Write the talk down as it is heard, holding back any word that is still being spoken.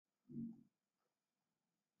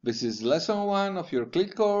This is lesson 1 of your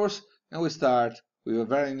CLIT course, and we start with a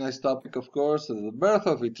very nice topic, of course, the birth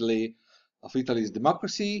of Italy's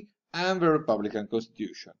democracy and the Republican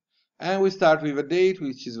Constitution. And we start with a date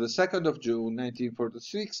which is the 2nd of June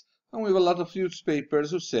 1946, and with a lot of newspapers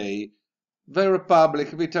who say the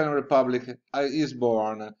Italian Republic is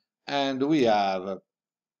born, and we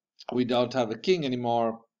don't have a king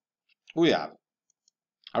anymore, we have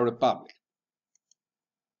a republic.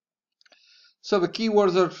 So the key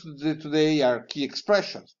words of today are key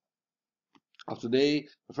expressions of today.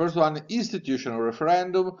 The first one, institutional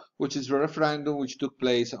referendum, which is the referendum which took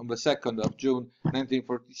place on the 2nd of June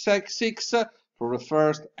 1946 for the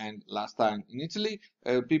first and last time in Italy.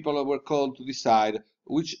 People were called to decide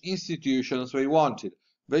which institutions they wanted,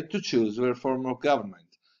 to choose their form of government.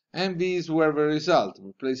 And these were the result.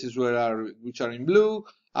 The places which are in blue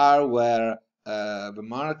are where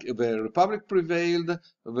the republic prevailed.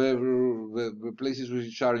 The places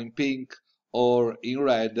which are in pink or in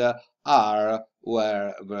red are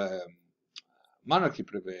where the monarchy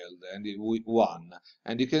prevailed and it won.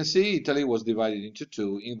 And you can see Italy was divided into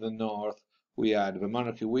two. In the north, we had the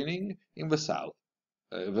monarchy winning. In the south,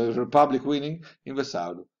 the republic winning. In the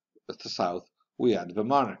south, we had the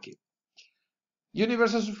monarchy.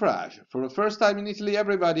 Universal suffrage. For the first time in Italy,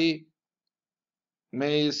 everybody,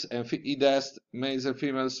 males and females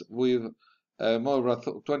with more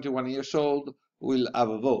than 21 years old, will have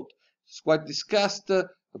a vote. It's quite discussed. The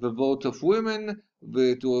vote of women,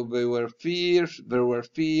 there were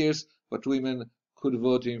fears, but women could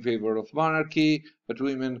vote in favor of monarchy, but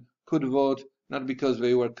women could vote not because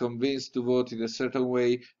they were convinced to vote in a certain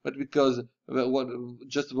way, but because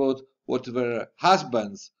just vote what their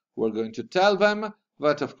husbands were going to tell them.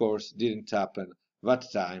 That, of course, didn't happen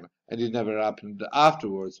that time, and it never happened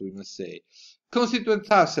afterwards, we must say. Constituent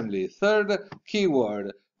Assembly, third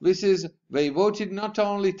keyword. This is, Italians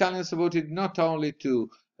voted not only to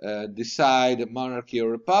decide monarchy or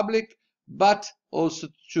republic, but also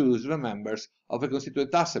to choose the members of a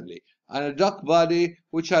Constituent Assembly, an ad hoc body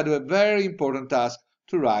which had a very important task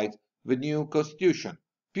to write the new constitution.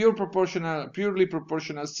 Purely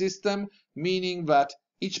proportional system, meaning that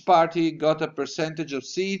each party got a percentage of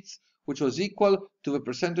seats which was equal to the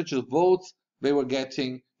percentage of votes they were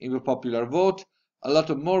getting in the popular vote. A lot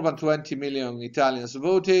of more than 20 million Italians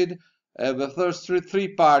voted. The first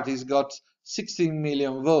three parties got 16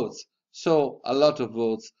 million votes, so a lot of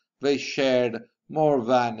votes. They shared more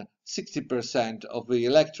than 60% of the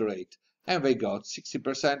electorate, and they got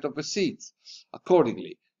 60% of the seats.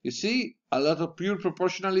 Accordingly, you see, a lot of pure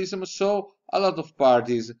proportionalism, so a lot of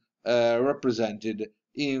parties represented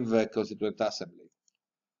in the Constituent Assembly.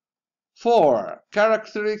 4.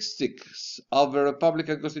 Characteristics of the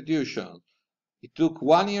Republican Constitution. It took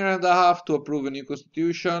 1 year and a half to approve a new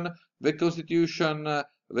constitution. The Constituent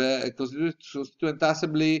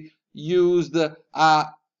Assembly used a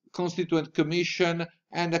Constituent Commission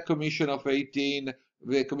and a Commission of 18.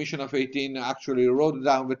 The Commission of 18 actually wrote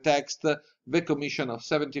down the text. The Commission of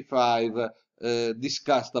 75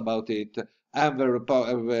 discussed about it, and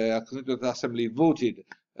the Constituent Assembly voted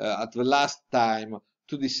at the last time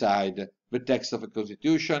to decide the text of a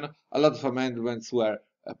constitution. A lot of amendments were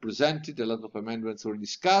presented, a lot of amendments were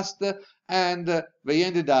discussed, and they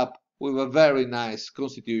ended up with a very nice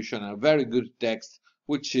constitution, a very good text,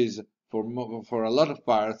 which is, for a lot of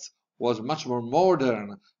parts, was much more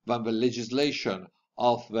modern than the legislation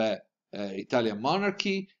of the Italian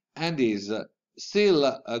monarchy, and is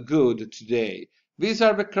still good today. These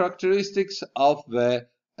are the characteristics of the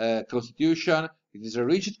constitution. It is a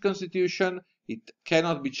rigid constitution. It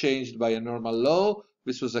cannot be changed by a normal law.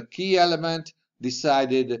 This was a key element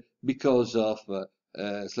decided because of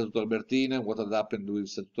Statuto Albertino and what had happened with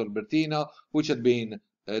Statuto Albertino, which had been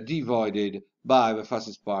devoided by the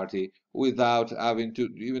Fascist Party without having to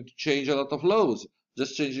even to change a lot of laws.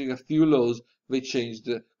 Just changing a few laws, they changed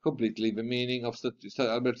completely the meaning of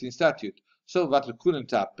Albertine Statute. So that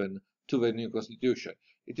couldn't happen to the new constitution.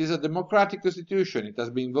 It is a democratic constitution. It has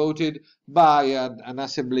been voted by an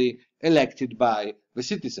assembly elected by the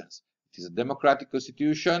citizens. It is a democratic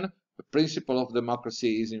constitution. The principle of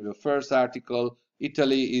democracy is in the first article.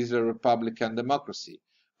 Italy is a republican democracy.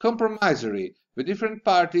 Compromissory. The different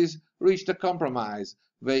parties reached a compromise.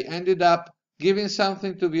 They ended up giving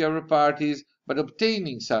something to the other parties, but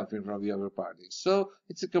obtaining something from the other parties. So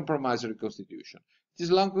it's a compromissory constitution. It is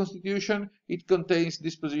a long constitution. It contains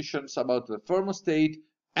dispositions about the form of state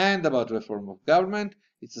and about the form of government.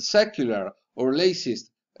 It's a secular or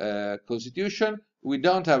laicist constitution. We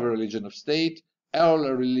don't have a religion of state. All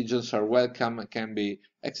religions are welcome and can be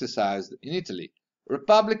exercised in Italy.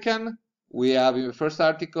 Republican, we have in the first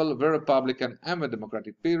article the Republican and the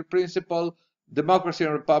democratic principle. Democracy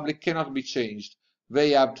and republic cannot be changed.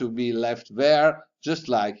 They have to be left there, just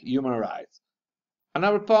like human rights.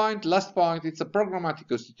 Another point, last point, it's a programmatic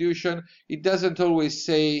constitution. It doesn't always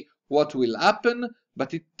say what will happen,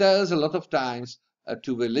 but it tells a lot of times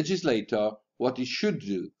to the legislator what it should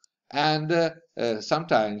do. And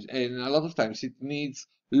sometimes, and a lot of times, it needs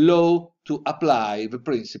law to apply the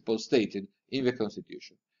principles stated in the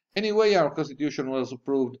constitution. Anyway, our constitution was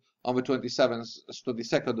approved on the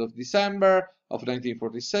 22nd of December of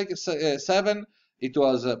 1947. It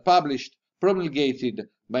was published, promulgated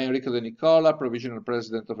by Enrico De Nicola, Provisional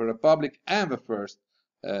President of the Republic and the first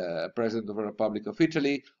President of the Republic of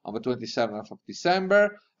Italy, on the 27th of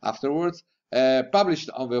December. Afterwards, published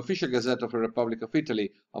on the Official Gazette of the Republic of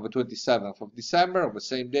Italy on the 27th of December, on the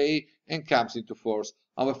same day, and comes into force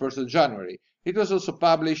on the 1st of January. It was also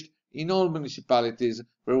published in all municipalities.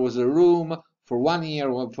 There was a room for 1 year,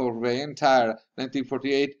 for the entire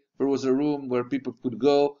 1948, there was a room where people could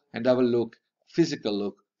go and have a look, physical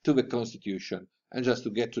look, to the Constitution, and just to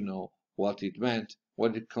get to know what it meant,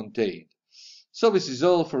 what it contained. So this is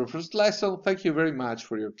all for the first lesson. Thank you very much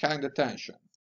for your kind attention.